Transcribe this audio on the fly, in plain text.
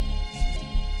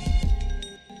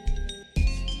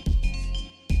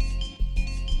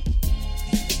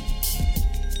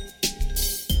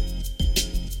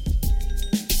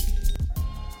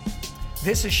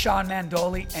This is Sean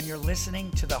Mandoli, and you're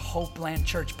listening to the Hopeland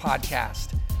Church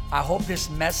podcast. I hope this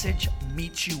message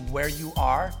meets you where you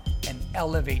are and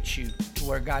elevates you to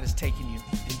where God is taking you.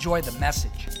 Enjoy the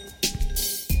message.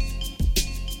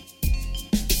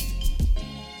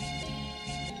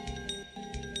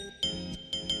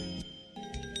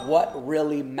 What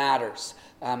really matters.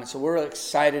 So we're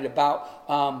excited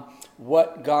about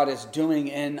what God is doing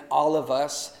in all of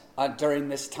us during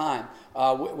this time.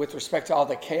 With respect to all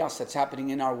the chaos that's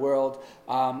happening in our world,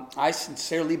 I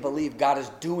sincerely believe God is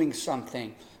doing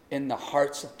something in the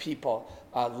hearts of people,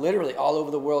 literally all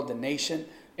over the world, the nation,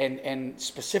 and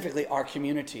specifically our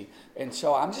community. And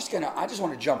so I just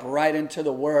want to jump right into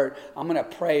the word. I'm going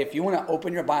to pray. If you want to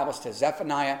open your Bibles to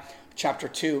Zephaniah chapter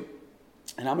 2,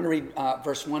 and I'm going to read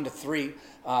verse 1 to 3.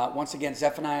 Once again,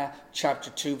 Zephaniah chapter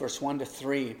 2, verse 1 to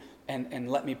 3.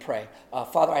 And let me pray.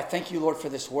 Father, I thank you, Lord, for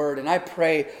this word. And I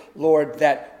pray, Lord,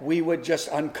 that we would just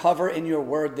uncover in your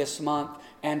word this month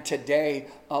and today,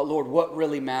 Lord, what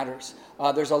really matters.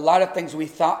 There's a lot of things we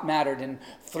thought mattered, and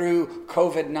through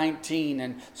COVID-19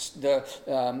 and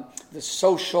the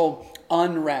social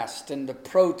unrest and the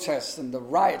protests and the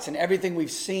riots and everything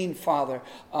we've seen, Father,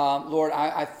 Lord,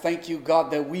 I thank you,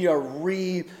 God, that we are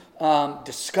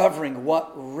discovering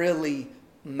what really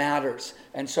matters.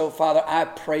 And so, Father, I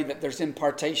pray that there's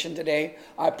impartation today.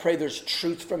 I pray there's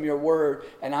truth from your word,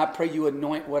 and I pray you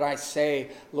anoint what I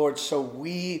say, Lord, so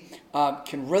we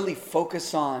can really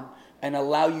focus on and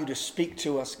allow you to speak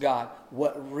to us, God,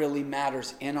 what really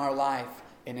matters in our life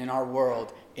and in our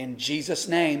world. In Jesus'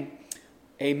 name,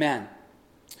 amen.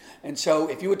 And so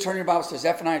if you would turn your Bibles to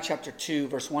Zephaniah chapter 2,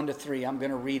 verse 1 to 3, I'm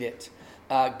going to read it.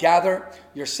 Gather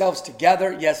yourselves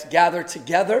together. Yes, gather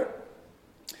together.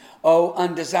 O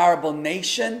undesirable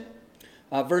nation.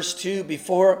 Verse 2,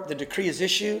 before the decree is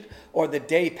issued or the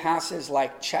day passes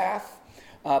like chaff,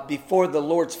 before the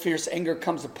Lord's fierce anger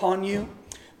comes upon you,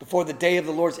 before the day of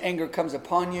the Lord's anger comes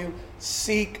upon you,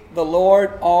 seek the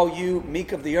Lord, all you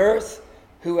meek of the earth,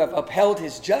 who have upheld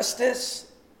his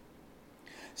justice.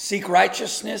 Seek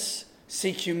righteousness,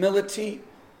 seek humility.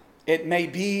 It may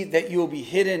be that you will be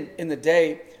hidden in the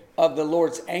day of the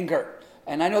Lord's anger.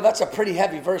 And I know that's a pretty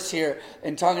heavy verse here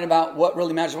in talking about what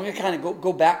really matters. We're going to kind of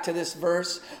go back to this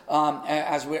verse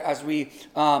as we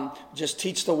just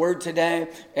teach the word today.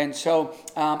 And so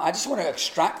I just want to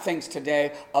extract things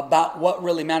today about what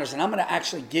really matters. And I'm going to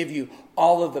actually give you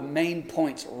all of the main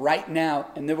points right now,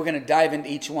 and then we're going to dive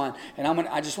into each one. And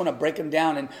I just want to break them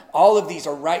down. And all of these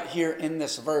are right here in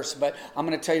this verse. But I'm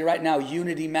going to tell you right now,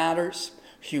 unity matters,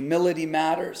 humility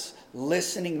matters,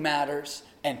 listening matters,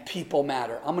 and people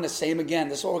matter. I'm going to say them again.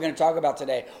 This is what we're going to talk about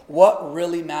today. What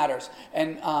really matters.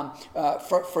 And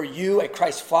for you, a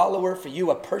Christ follower, for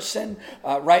you, a person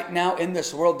right now in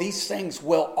this world, these things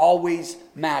will always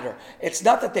matter. It's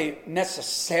not that they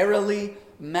necessarily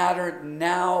matter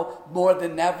now more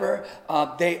than ever.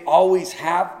 They always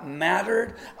have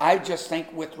mattered. I just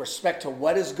think with respect to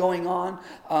what is going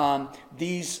on,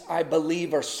 these, I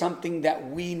believe, are something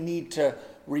that we need to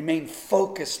remain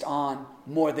focused on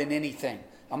more than anything.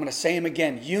 I'm going to say them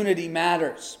again. Unity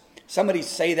matters. Somebody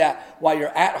say that while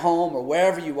you're at home or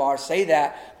wherever you are. Say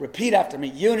that. Repeat after me.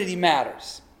 Unity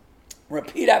matters.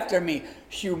 Repeat after me.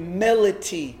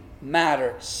 Humility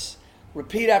matters.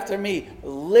 Repeat after me.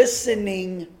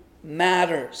 Listening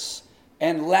matters.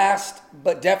 And last,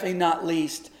 but definitely not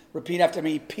least, repeat after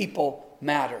me. People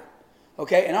matter.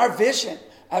 Okay? And our vision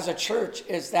as a church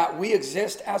is that we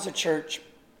exist as a church.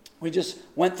 We just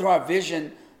went through our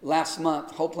vision last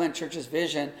month, Hopeland Church's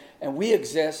vision, and we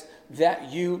exist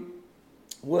that you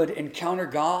would encounter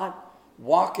God,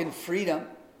 walk in freedom,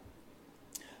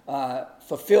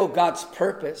 fulfill God's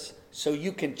purpose so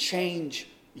you can change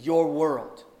your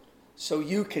world. So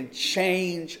you can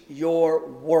change your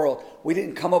world. We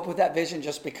didn't come up with that vision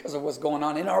just because of what's going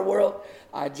on in our world.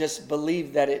 I just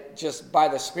believe that it just, by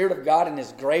the Spirit of God and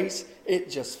His grace, it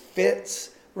just fits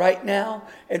right now.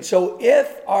 And so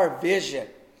if our vision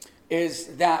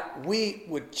is that we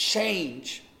would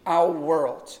change our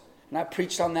world, and I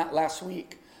preached on that last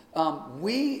week,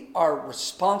 we are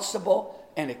responsible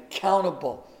and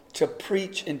accountable to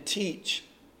preach and teach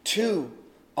to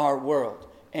our world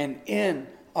and in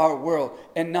our world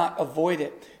and not avoid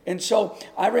it. And so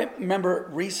I remember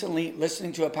recently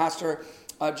listening to a pastor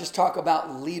just talk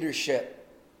about leadership.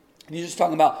 And he's just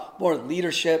talking about more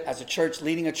leadership as a church,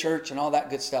 leading a church and all that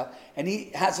good stuff. And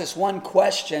he has this one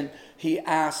question he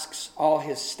asks all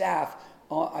his staff.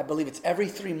 I believe it's every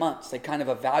 3 months they kind of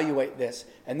evaluate this.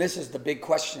 And this is the big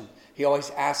question. He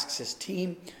always asks his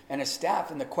team and his staff.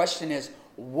 And the question is,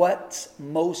 what's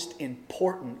most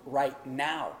important right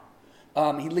now?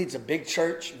 He leads a big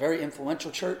church, very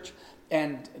influential church.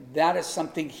 And that is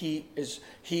something he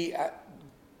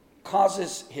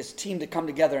causes his team to come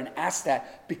together and ask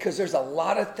that, because there's a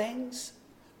lot of things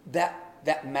that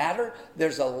matter.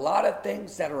 There's a lot of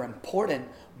things that are important,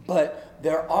 but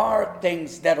there are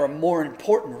things that are more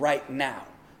important right now.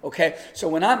 Okay? So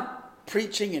when I'm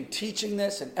preaching and teaching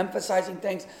this and emphasizing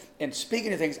things and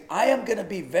speaking to things, I am going to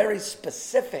be very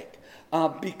specific.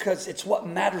 Because it's what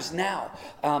matters now,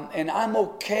 and I'm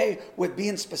okay with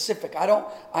being specific. I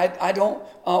don't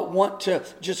want to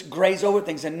just graze over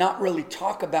things and not really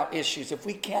talk about issues. If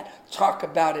we can't talk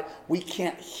about it, we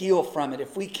can't heal from it.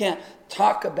 If we can't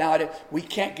talk about it, we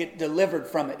can't get delivered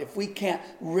from it. If we can't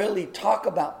really talk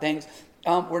about things,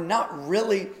 we're not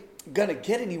really going to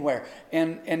get anywhere,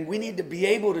 and we need to be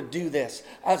able to do this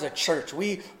as a church.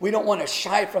 We don't want to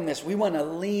shy from this. We want to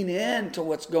lean into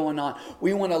what's going on.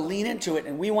 We want to lean into it,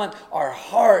 and we want our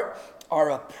heart,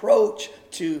 our approach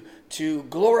to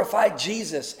glorify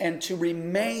Jesus and to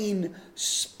remain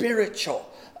spiritual.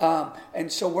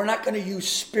 And so we're not going to use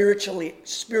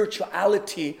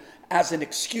spirituality as an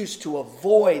excuse to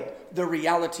avoid the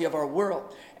reality of our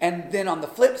world. And then on the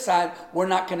flip side, we're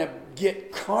not going to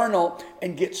get carnal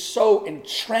and get so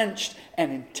entrenched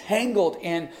and entangled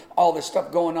in all the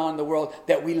stuff going on in the world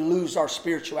that we lose our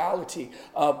spirituality.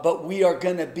 But we are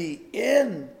going to be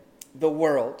in the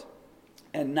world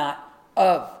and not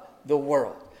of the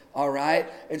world. All right?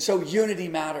 And so unity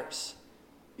matters.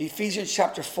 Ephesians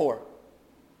chapter 4.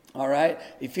 All right?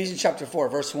 Ephesians chapter 4,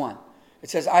 verse 1.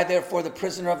 It says, I therefore, the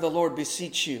prisoner of the Lord,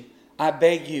 beseech you, I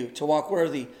beg you to walk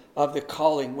worthy of the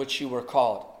calling which you were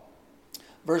called.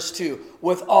 Verse 2,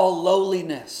 with all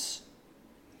lowliness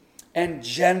and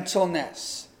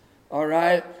gentleness, all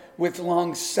right, with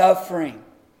long suffering,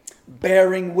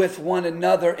 bearing with one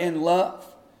another in love.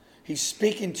 He's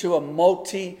speaking to a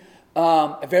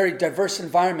very diverse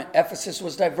environment. Ephesus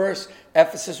was diverse.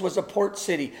 Ephesus was a port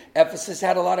city. Ephesus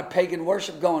had a lot of pagan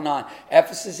worship going on.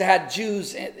 Ephesus had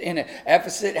Jews in it.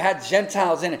 Ephesus had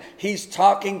Gentiles in it. He's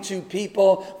talking to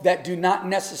people that do not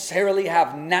necessarily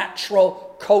have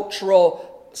natural,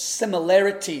 cultural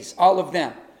similarities, all of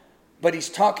them. But he's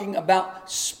talking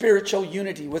about spiritual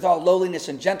unity with all lowliness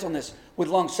and gentleness, with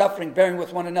long suffering, bearing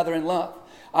with one another in love.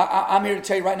 I'm here to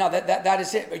tell you right now that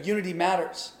is it. Unity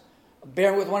matters.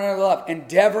 Bearing with one another in love.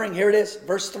 Endeavoring, here it is,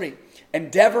 verse 3.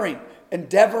 Endeavoring,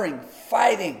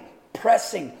 fighting,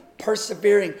 pressing,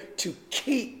 persevering to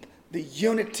keep the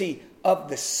unity of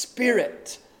the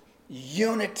Spirit.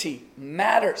 Unity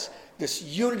matters. This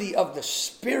unity of the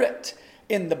Spirit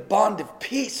in the bond of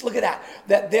peace. Look at that.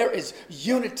 That there is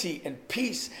unity and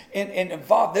peace and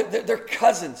involved. They're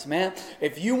cousins, man.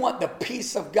 If you want the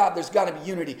peace of God, there's got to be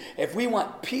unity. If we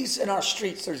want peace in our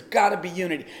streets, there's got to be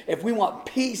unity. If we want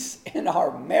peace in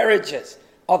our marriages,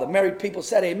 all the married people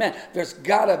said amen. There's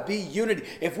got to be unity.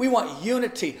 If we want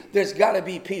unity, there's got to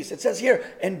be peace. It says here,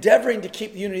 endeavoring to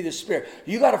keep the unity of the Spirit.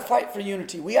 You got to fight for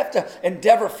unity. We have to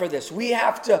endeavor for this.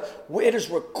 It is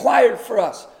required for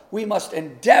us. We must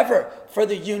endeavor for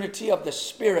the unity of the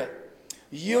Spirit.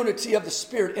 Unity of the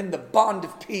Spirit in the bond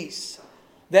of peace.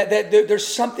 That there's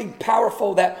something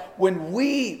powerful that when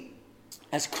we,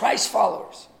 as Christ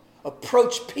followers,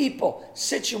 approach people,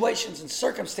 situations, and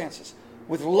circumstances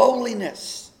with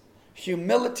lowliness,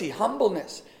 humility,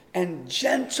 humbleness, and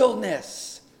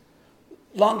gentleness,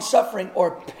 long-suffering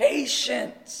or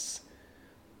patience,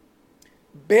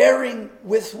 bearing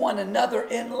with one another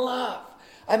in love.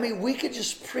 I mean, we could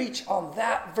just preach on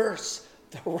that verse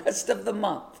the rest of the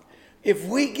month. If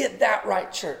we get that right,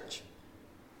 church,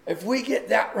 if we get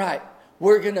that right,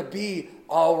 we're going to be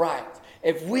all right.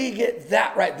 If we get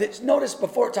that right, notice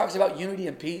before it talks about unity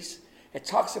and peace,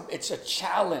 it's a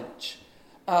challenge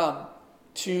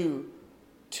to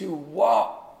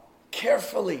walk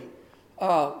carefully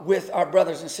with our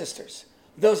brothers and sisters,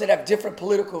 those that have different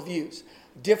political views,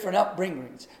 different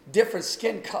upbringings, different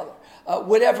skin color,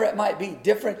 whatever it might be,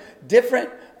 different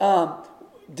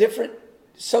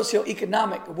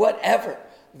socioeconomic, whatever,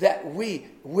 that we,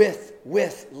 with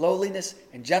lowliness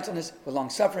and gentleness, with long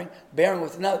suffering, bearing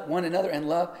with one another in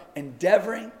love,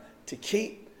 endeavoring to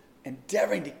keep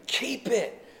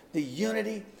it, the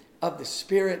unity of the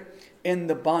Spirit in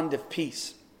the bond of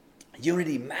peace.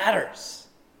 Unity matters.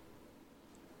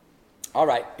 All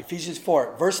right, Ephesians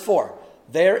 4, verse 4.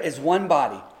 There is one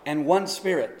body and one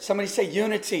Spirit. Somebody say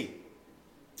unity.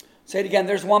 Say it again.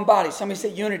 There's one body. Somebody say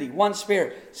unity. One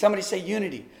Spirit. Somebody say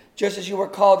unity. Just as you were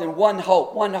called in one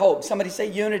hope. One hope. Somebody say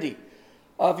unity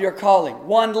of your calling.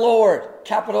 One Lord.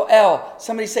 Capital L.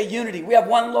 Somebody say unity. We have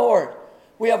one Lord.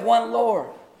 We have one Lord.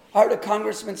 I heard a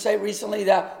congressman say recently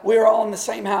that we're all in the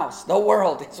same house. The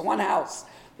world is one house,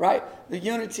 right? The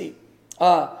unity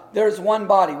There's one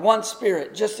body, one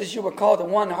Spirit, just as you were called to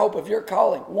one hope of your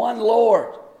calling. One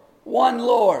Lord, one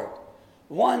Lord,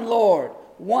 one Lord,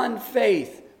 one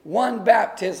faith, one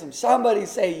baptism. Somebody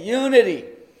say unity.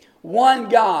 One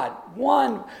God,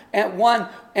 one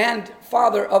and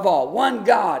Father of all. One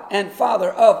God and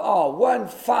Father of all. One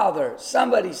Father.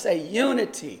 Somebody say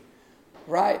unity,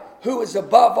 right? Who is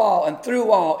above all and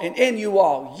through all and in you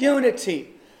all. Unity.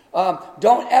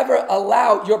 Don't ever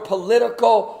allow your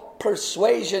political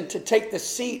persuasion to take the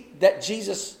seat that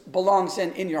Jesus belongs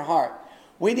in your heart.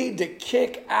 We need to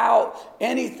kick out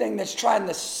anything that's trying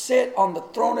to sit on the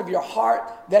throne of your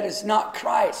heart that is not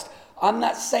Christ. I'm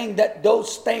not saying that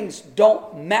those things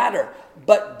don't matter,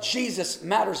 but Jesus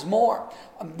matters more.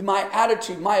 My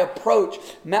attitude, my approach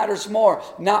matters more.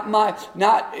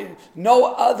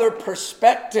 No other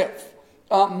perspective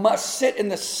must sit in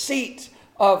the seat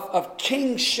of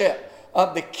kingship,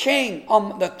 of the king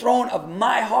on the throne of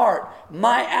my heart,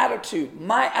 my attitude,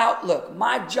 my outlook,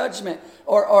 my judgment,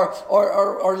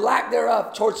 or lack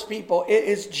thereof towards people. It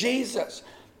is Jesus.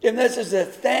 And this is the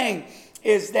thing,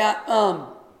 is that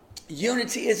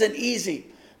unity isn't easy.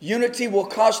 Unity will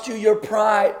cost you your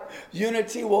pride.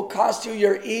 Unity will cost you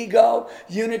your ego.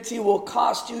 Unity will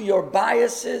cost you your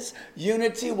biases.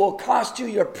 Unity will cost you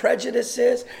your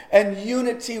prejudices. And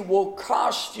unity will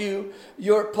cost you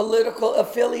your political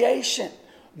affiliation.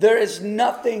 There is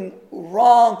nothing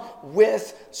wrong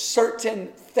with certain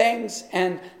things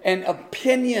and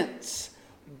opinions,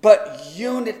 but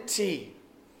unity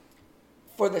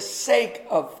for the sake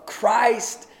of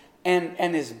Christ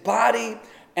and his body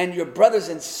and your brothers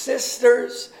and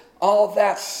sisters, all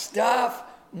that stuff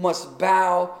must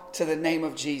bow to the name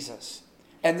of Jesus.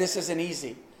 And this isn't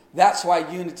easy. That's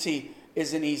why unity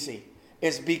isn't easy.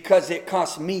 It's because it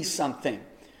costs me something.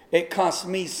 It costs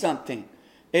me something.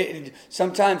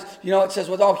 Sometimes, it says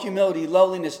with all humility,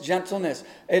 lowliness, gentleness,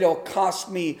 it'll cost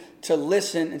me to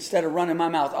listen instead of running my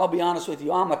mouth. I'll be honest with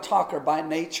you, I'm a talker by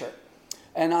nature.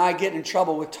 And I get in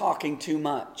trouble with talking too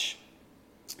much.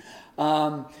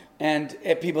 And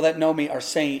people that know me are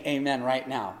saying amen right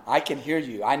now. I can hear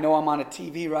you. I know I'm on a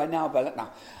TV right now, but no,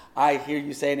 I hear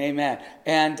you saying amen.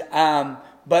 And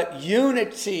but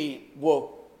unity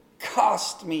will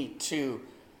cost me to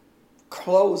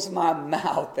close my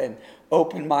mouth and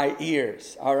open my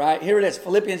ears. All right, here it is.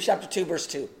 Philippians chapter 2, verse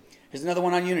 2. Here's another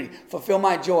one on unity. Fulfill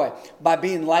my joy by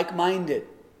being like-minded.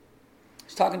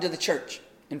 He's talking to the church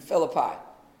in Philippi.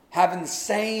 Having the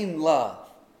same love,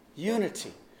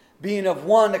 unity. Being of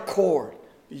one accord,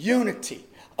 unity,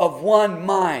 of one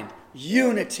mind,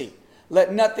 unity.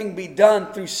 Let nothing be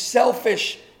done through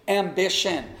selfish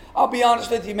ambition. I'll be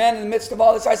honest with you, man, in the midst of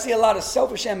all this, I see a lot of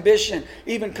selfish ambition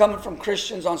even coming from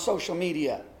Christians on social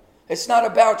media. It's not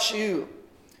about you.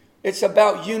 It's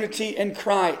about unity in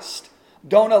Christ.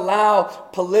 Don't allow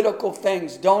political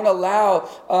things. Don't allow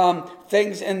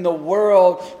things in the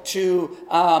world to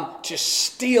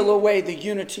steal away the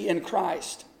unity in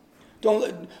Christ.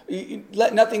 Don't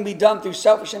let nothing be done through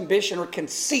selfish ambition or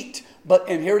conceit.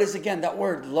 And here it is again, that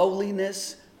word,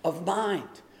 lowliness of mind.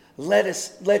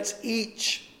 Let's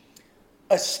each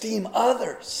esteem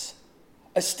others.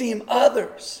 Esteem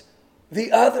others.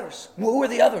 The others. Who are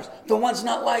the others? The ones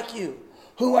not like you.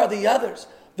 Who are the others?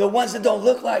 The ones that don't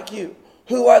look like you.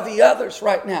 Who are the others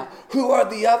right now? Who are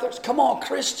the others? Come on,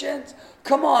 Christians.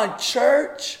 Come on,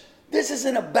 church. This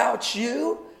isn't about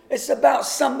you. It's about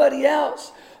somebody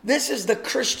else. This is the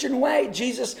Christian way.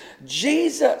 Jesus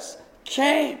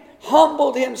came,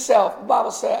 humbled himself, the Bible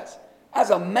says,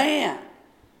 as a man,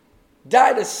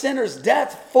 died a sinner's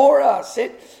death for us.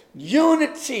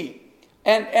 Unity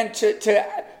and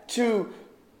to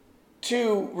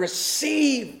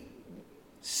receive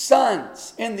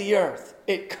sons in the earth,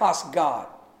 it cost God.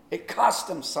 It cost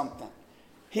him something.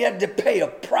 He had to pay a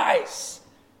price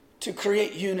to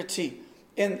create unity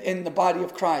in the body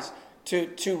of Christ.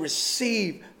 To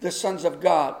receive the sons of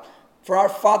God. For our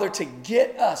Father to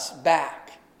get us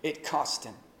back, it cost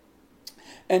him.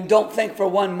 And don't think for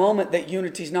one moment that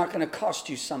unity is not going to cost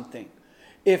you something.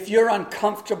 If you're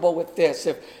uncomfortable with this,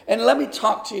 and let me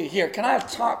talk to you here. Can I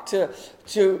talk to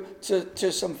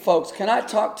some folks? Can I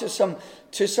talk to some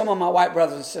of my white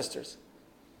brothers and sisters?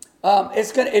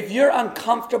 If you're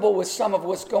uncomfortable with some of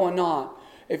what's going on,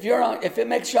 if it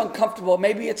makes you uncomfortable,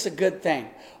 maybe it's a good thing.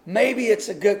 Maybe it's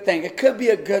a good thing. It could be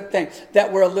a good thing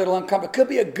that we're a little uncomfortable. It could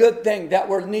be a good thing that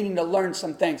we're needing to learn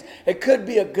some things. It could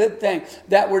be a good thing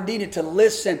that we're needing to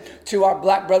listen to our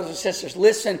black brothers and sisters.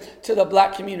 Listen to the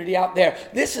black community out there.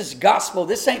 This is gospel.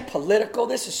 This ain't political.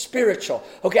 This is spiritual.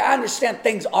 Okay, I understand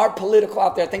things are political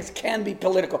out there. Things can be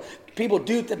political. People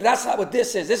do that. That's not what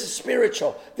this is. This is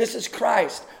spiritual. This is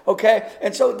Christ. Okay?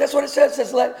 And so that's what it says. It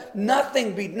says, let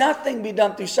nothing be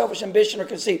done through selfish ambition or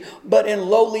conceit, but in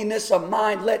lowliness of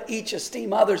mind, let each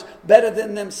esteem others better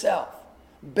than themselves.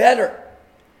 Better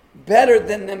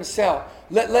than themselves.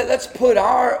 Let's put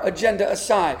our agenda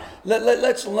aside.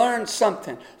 Let's learn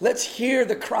something. Let's hear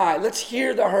the cry. Let's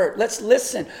hear the hurt. Let's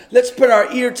listen. Let's put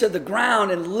our ear to the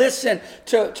ground and listen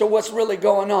to what's really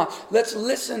going on. Let's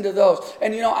listen to those.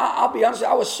 And I'll be honest,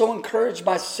 I was so encouraged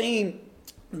by seeing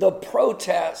the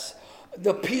protests,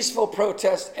 the peaceful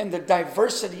protests, and the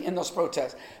diversity in those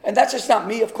protests. And that's just not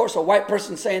me, of course, a white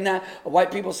person saying that.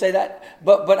 White people say that.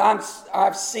 But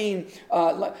I've seen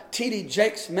T.D.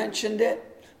 Jakes mentioned it.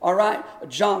 All right,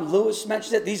 John Lewis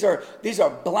mentioned it. These are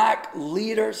black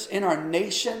leaders in our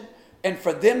nation, and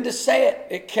for them to say it,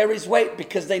 it carries weight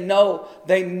because they know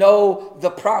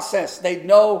the process. They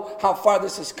know how far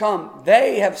this has come.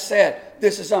 They have said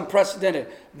this is unprecedented.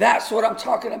 That's what I'm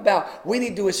talking about. We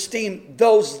need to esteem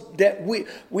those that we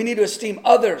need to esteem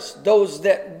others, those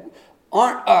that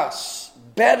aren't us,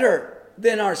 better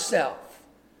than ourselves.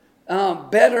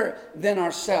 Better than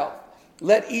ourselves.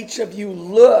 Let each of you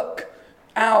look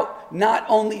out not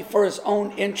only for his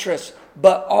own interests,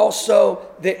 but also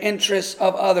the interests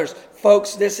of others.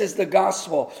 Folks, this is the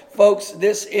gospel. Folks,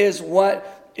 this is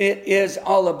what it is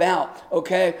all about.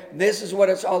 Okay? This is what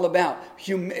it's all about.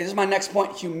 This is my next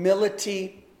point.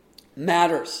 Humility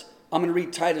matters. I'm going to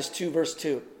read Titus 2, verse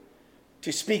 2.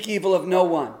 To speak evil of no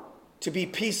one. To be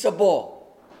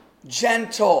peaceable.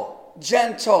 Gentle.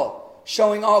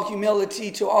 Showing all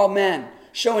humility to all men.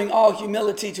 Showing all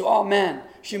humility to all men.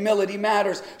 Humility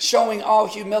matters. Showing all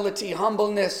humility,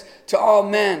 humbleness to all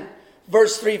men.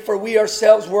 Verse 3, for we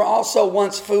ourselves were also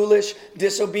once foolish,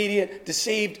 disobedient,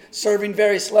 deceived, serving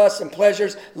various lusts and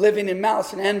pleasures, living in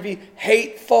malice and envy,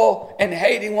 hateful and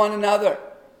hating one another.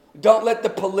 Don't let the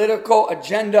political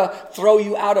agenda throw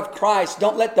you out of Christ.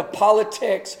 Don't let the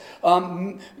politics,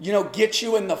 get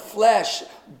you in the flesh.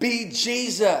 Be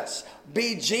Jesus.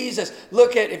 Be Jesus.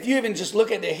 If you even just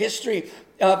look at the history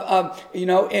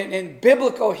in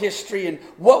biblical history and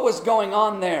what was going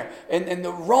on there and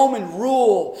the Roman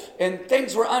rule, and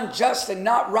things were unjust and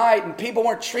not right, and people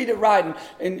weren't treated right,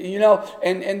 and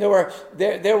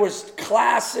there was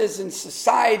classes in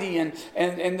society, and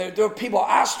there were people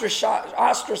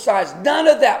ostracized. None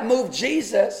of that moved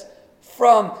Jesus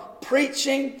from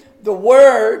preaching the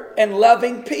word and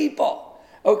loving people.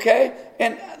 Okay?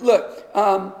 And look,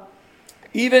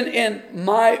 even in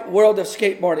my world of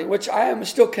skateboarding, which I am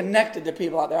still connected to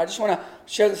people out there. I just want to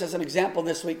share this as an example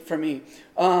this week for me.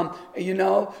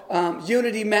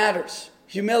 Unity matters.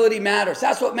 Humility matters.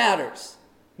 That's what matters.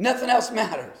 Nothing else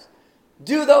matters.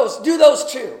 Do those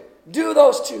two. Do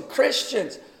those two.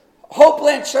 Christians,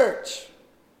 Hopeland Church.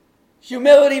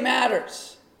 Humility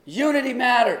matters. Unity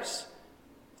matters.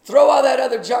 Throw all that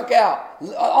other junk out.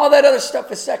 All that other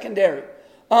stuff is secondary.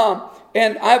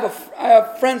 And I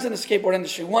have friends in the skateboard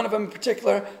industry. One of them in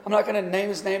particular, I'm not going to name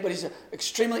his name, but he's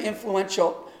extremely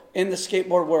influential in the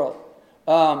skateboard world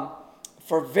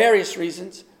for various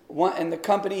reasons. And the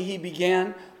company he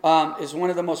began is one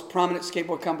of the most prominent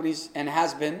skateboard companies and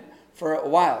has been for a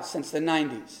while, since the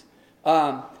 90s.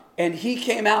 And he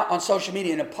came out on social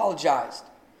media and apologized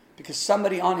because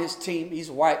somebody on his team,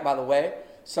 he's white by the way,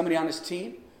 somebody on his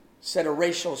team said a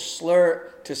racial slur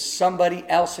to somebody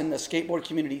else in the skateboard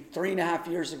community 3.5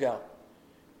 years ago.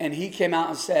 And he came out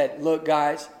and said, look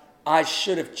guys, I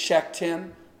should have checked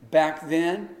him back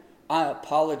then. I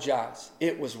apologize.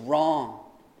 It was wrong.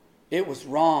 It was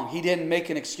wrong. He didn't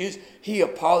make an excuse. He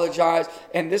apologized.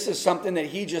 And this is something that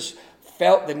he just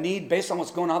felt the need based on what's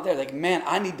going on there. Like, man,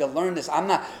 I need to learn this.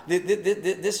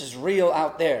 This is real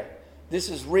out there. This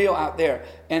is real out there.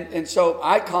 And so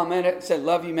I commented and said,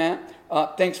 love you, man.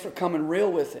 Thanks for coming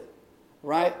real with it.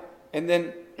 Right? And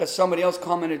then somebody else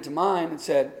commented to mine and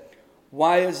said,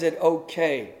 why is it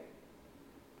okay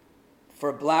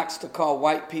for blacks to call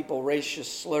white people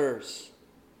racist slurs?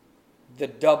 The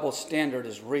double standard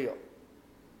is real.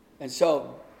 And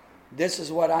so this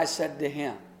is what I said to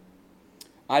him.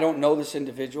 I don't know this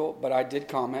individual, but I did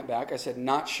comment back. I said,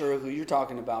 not sure who you're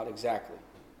talking about exactly.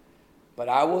 But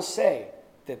I will say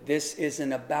that this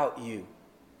isn't about you.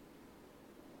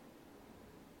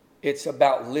 It's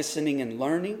about listening and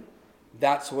learning.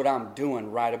 That's what I'm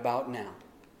doing right about now.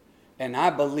 And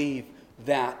I believe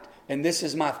that, and this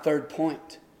is my third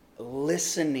point,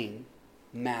 listening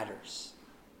matters.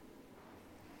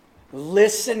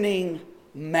 Listening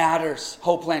matters,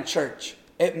 Hopeland Church.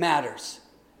 It matters.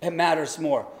 It matters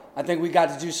more. I think we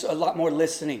got to do a lot more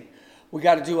listening. We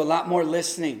got to do a lot more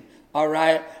listening, all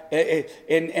right?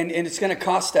 And it's going to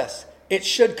cost us. it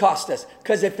should cost us.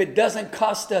 Because if it doesn't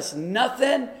cost us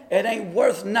nothing, it ain't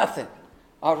worth nothing.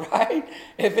 All right?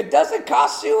 If it doesn't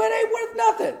cost you, it ain't worth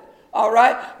nothing. All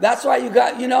right? That's why you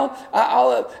got,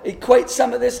 I'll equate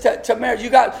some of this to marriage. You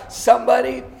got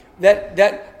somebody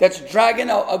that's dragging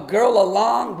a girl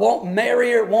along, won't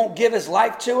marry her, won't give his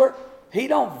life to her. He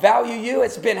don't value you.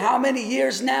 It's been how many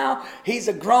years now? He's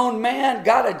a grown man,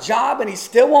 got a job, and he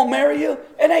still won't marry you.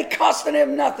 It ain't costing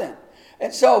him nothing.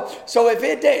 And so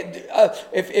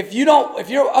if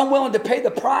you're unwilling to pay the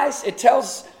price, it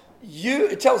tells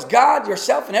God,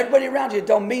 yourself, and everybody around you it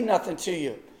don't mean nothing to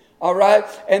you. All right?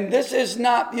 And this is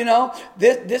not,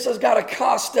 this has got to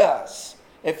cost us.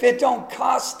 If it don't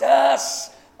cost us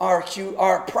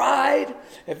our pride,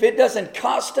 if it doesn't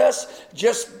cost us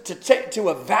just to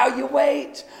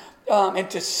evaluate and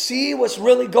to see what's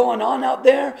really going on out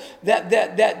there,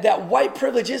 that white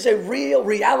privilege is a real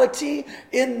reality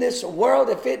in this world.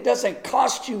 If it doesn't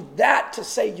cost you that to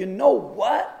say, you know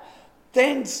what,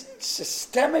 things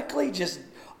systemically just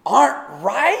aren't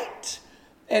right,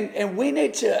 and we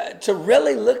need to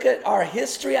really look at our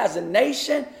history as a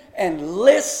nation and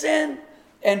listen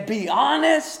and be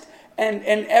honest, and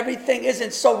everything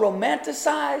isn't so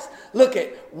romanticized. Look,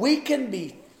 we can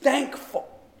be thankful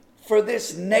for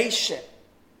this nation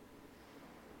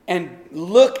and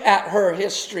look at her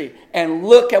history and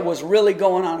look at what's really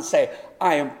going on and say,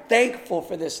 I am thankful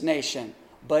for this nation,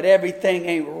 but everything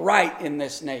ain't right in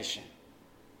this nation.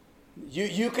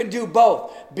 You can do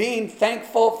both. Being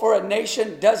thankful for a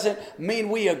nation doesn't mean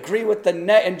we agree with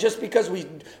and just because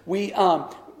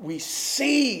we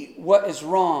see what is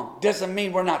wrong doesn't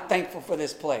mean we're not thankful for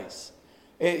this place.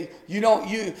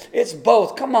 It's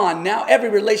both. Come on now. Every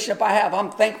relationship I have,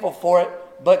 I'm thankful for it,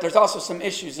 but there's also some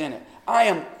issues in it. I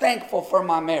am thankful for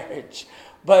my marriage.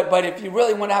 But if you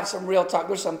really want to have some real talk,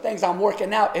 there's some things I'm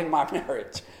working out in my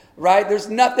marriage, right? There's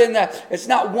nothing it's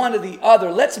not one or the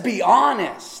other. Let's be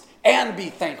honest and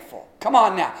be thankful. Come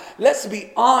on now. Let's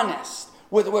be honest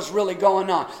with what's really going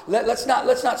on. Let's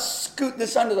not scoot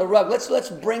this under the rug. Let's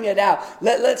bring it out.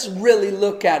 Let's really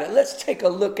look at it. Let's take a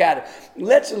look at it.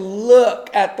 Let's look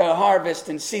at the harvest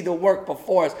and see the work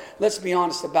before us. Let's be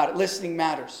honest about it. Listening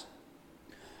matters.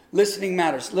 Listening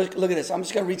matters. Look at this. I'm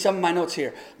just going to read some of my notes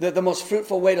here. The most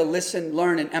fruitful way to listen,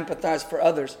 learn, and empathize for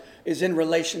others is in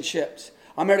relationships.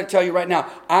 I'm here to tell you right now,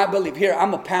 I believe here,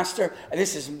 I'm a pastor.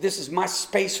 This is my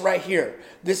space right here.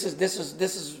 This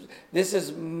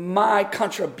is my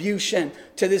contribution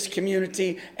to this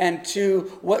community and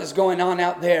to what is going on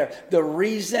out there. The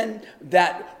reason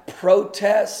that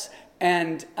protests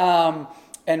and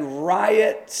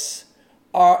riots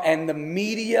and the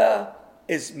media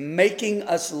is making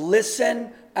us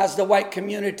listen as the white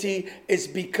community is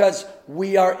because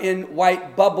we are in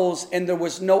white bubbles and there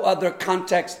was no other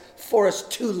context for us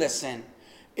to listen.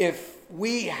 If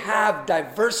we have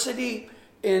diversity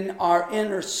in our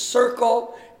inner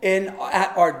circle,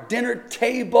 at our dinner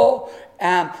table,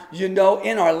 in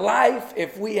our life,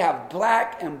 if we have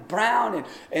black and brown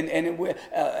and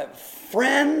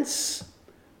friends,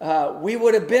 we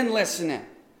would have been listening.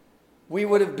 We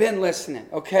would have been listening,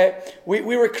 okay?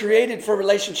 We were created for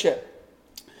relationship.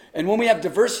 And when we have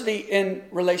diversity in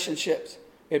relationships,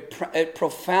 it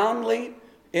profoundly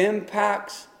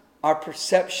impacts our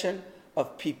perception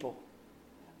of people.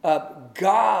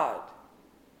 God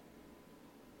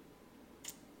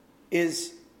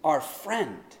is our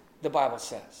friend, the Bible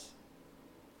says.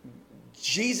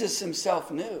 Jesus himself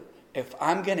knew, if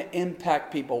I'm going to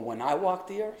impact people when I walk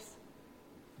the earth,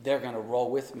 they're going to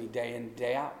roll with me day in,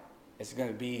 day out. It's going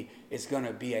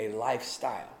to be a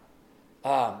lifestyle.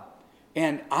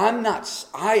 And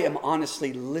I am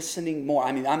honestly listening more.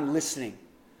 I mean, I'm listening.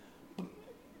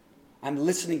 I'm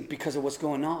listening because of what's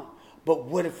going on. But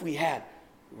what if we had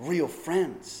real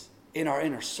friends in our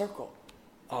inner circle?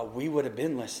 We would have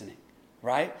been listening,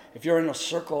 right? If your inner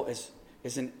circle is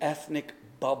an ethnic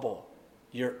bubble,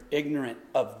 you're ignorant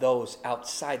of those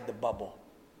outside the bubble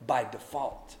by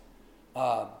default.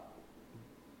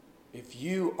 If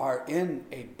you are in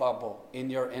a bubble in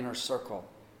your inner circle,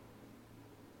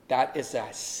 that is a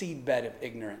seedbed of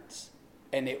ignorance,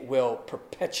 and it will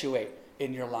perpetuate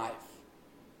in your life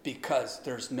because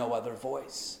there's no other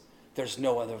voice. There's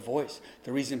no other voice.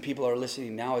 The reason people are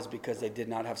listening now is because they did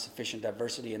not have sufficient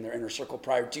diversity in their inner circle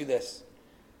prior to this.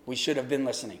 We should have been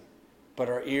listening, but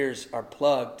our ears are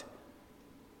plugged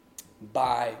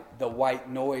by the white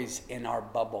noise in our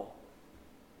bubble.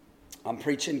 I'm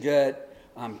preaching good.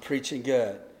 I'm preaching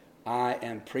good. I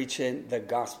am preaching the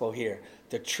gospel here.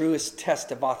 The truest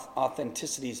test of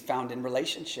authenticity is found in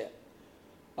relationship.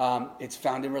 It's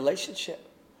found in relationship.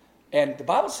 And the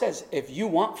Bible says if you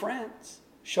want friends,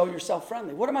 Show yourself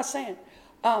friendly. What am I saying?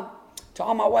 To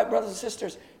all my white brothers and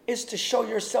sisters, is to show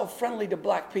yourself friendly to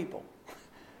black people.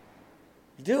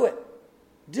 Do it.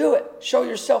 Do it. Show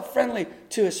yourself friendly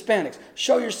to Hispanics.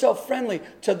 Show yourself friendly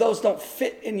to those don't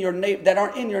fit in your that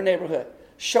aren't in your neighborhood.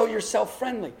 Show yourself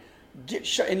friendly.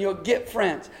 And you'll get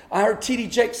friends. I heard T.D.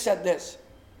 Jakes said this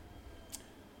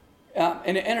in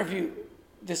an interview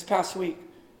this past week,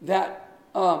 that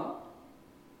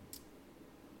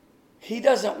he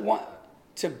doesn't want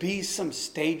to be some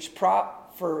stage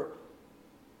prop for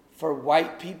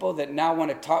white people that now want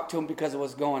to talk to him because of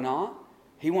what's going on.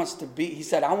 He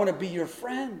said, I want to be your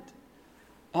friend.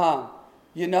 And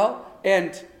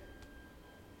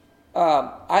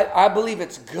I believe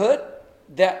it's good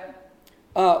that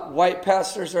white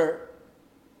pastors are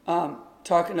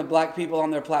talking to black people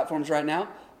on their platforms right now.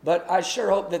 But I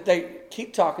sure hope that they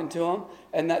keep talking to them,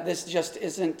 and that this just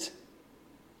isn't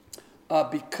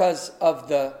because of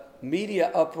the media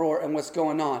uproar and what's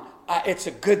going on. It's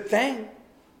a good thing.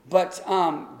 But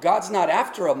God's not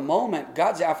after a moment.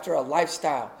 God's after a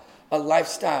lifestyle. A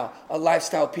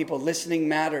lifestyle people. Listening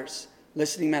matters.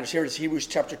 Listening matters. Here it is, Hebrews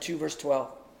chapter 2, verse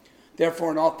 12. Therefore,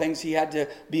 in all things, he had to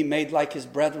be made like his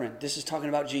brethren. This is talking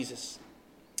about Jesus.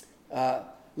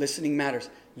 Listening matters.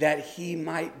 That he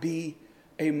might be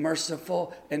a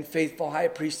merciful and faithful high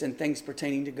priest in things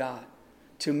pertaining to God,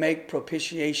 to make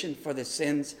propitiation for the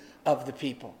sins of the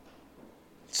people.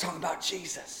 It's talking about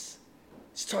Jesus.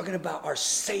 It's talking about our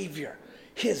Savior.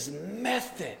 His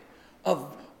method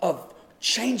of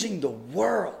changing the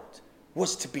world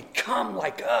was to become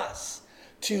like us,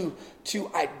 to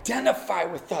identify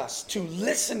with us, to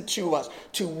listen to us,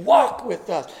 to walk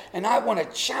with us. And I want to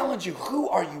challenge you, who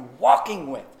are you walking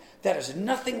with that is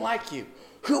nothing like you?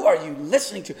 Who are you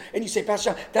listening to? And you say,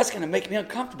 Pastor John, that's going to make me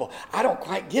uncomfortable. I don't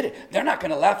quite get it. They're not going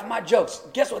to laugh at my jokes.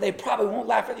 Guess what? They probably won't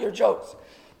laugh at your jokes,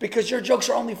 because your jokes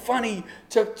are only funny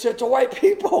to white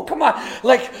people. Come on.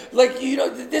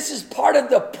 This is part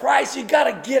of the price. You got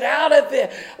to get out of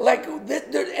it.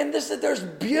 There's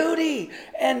beauty,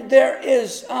 and there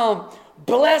is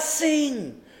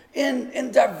blessing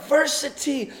in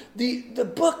diversity.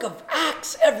 The book of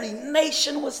Acts, every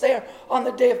nation was there on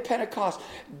the day of Pentecost.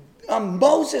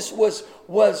 Moses was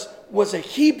a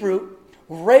Hebrew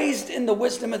raised in the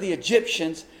wisdom of the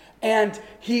Egyptians, and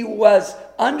he was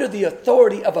under the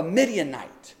authority of a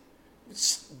Midianite.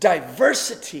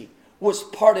 Diversity was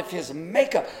part of his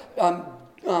makeup.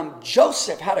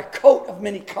 Joseph had a coat of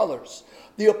many colors.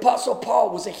 The Apostle Paul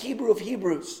was a Hebrew of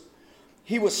Hebrews.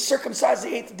 He was circumcised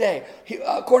the 8th day.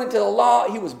 According to the law,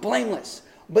 he was blameless.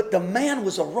 But the man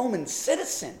was a Roman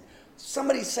citizen.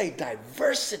 Somebody say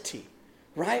diversity,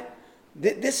 right?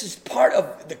 This is part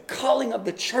of the calling of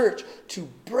the church, to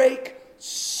break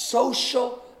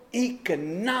social,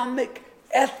 economic,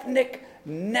 ethnic,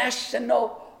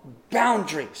 national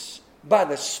boundaries by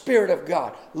the Spirit of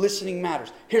God. Listening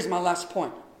matters. Here's my last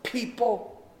point.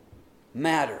 People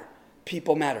matter.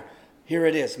 People matter. Here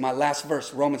it is, my last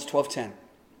verse, Romans 12:10.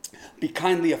 Be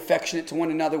kindly affectionate to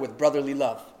one another with brotherly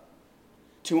love.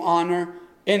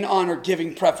 In honor,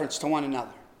 giving preference to one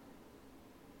another.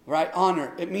 Right?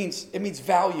 Honor. It means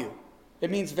value.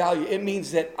 It means value. It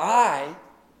means that I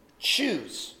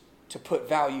choose to put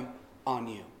value on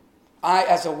you. I,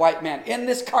 as a white man, in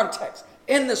this context,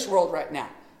 in this world right now,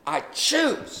 I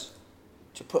choose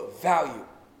to put value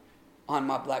on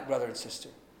my black brother and sister.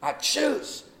 I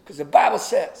choose, because the Bible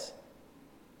says,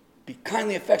 be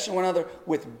kindly affectionate to one another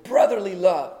with brotherly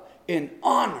love, in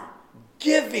honor,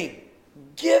 giving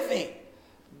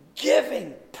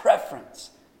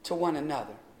preference to one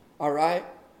another. All right?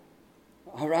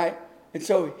 All right? And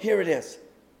so here it is.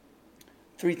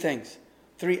 3 things.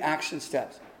 3 action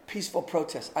steps. Peaceful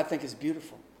protest, I think is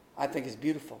beautiful. I think is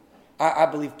beautiful. I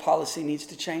believe policy needs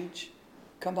to change.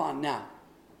 Come on now.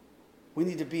 We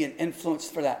need to be an influence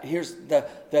for that. Here's the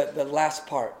last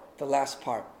part. The last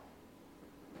part.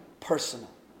 Personal.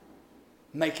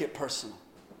 Make it personal.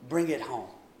 Bring it home.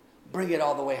 Bring it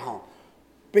all the way home.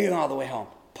 Bring it all the way home.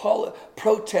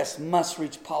 Protest must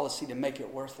reach policy to make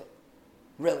it worth it.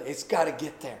 Really, it's got to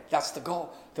get there. That's the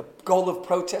goal. The goal of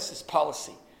protest is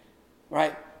policy,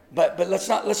 right? But let's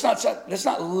not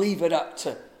leave it up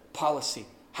to policy.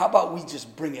 How about we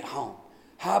just bring it home?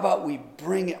 How about we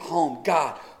bring it home?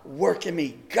 God, work in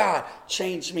me. God,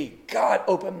 change me. God,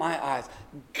 open my eyes.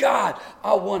 God,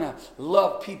 I want to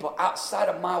love people outside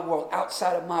of my world,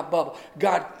 outside of my bubble.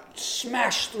 God,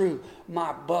 smash through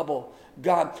my bubble.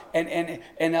 God, and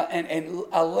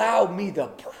allow me the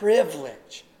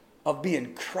privilege of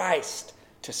being Christ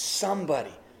to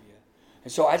somebody.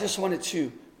 And so I just wanted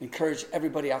to encourage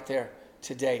everybody out there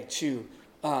today to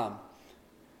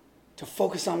to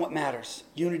focus on what matters.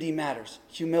 Unity matters.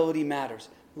 Humility matters.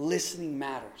 Listening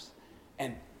matters.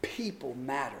 And people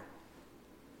matter.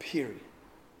 Period.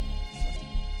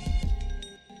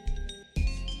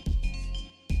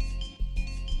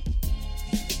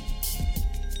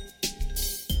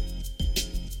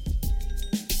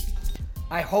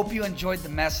 I hope you enjoyed the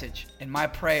message, and my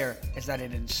prayer is that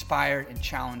it inspired and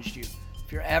challenged you.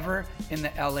 If you're ever in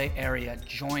the LA area,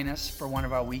 join us for one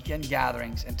of our weekend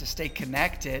gatherings. And to stay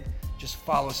connected, just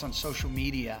follow us on social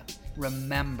media.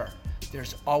 Remember,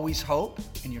 there's always hope,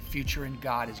 and your future in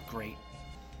God is great.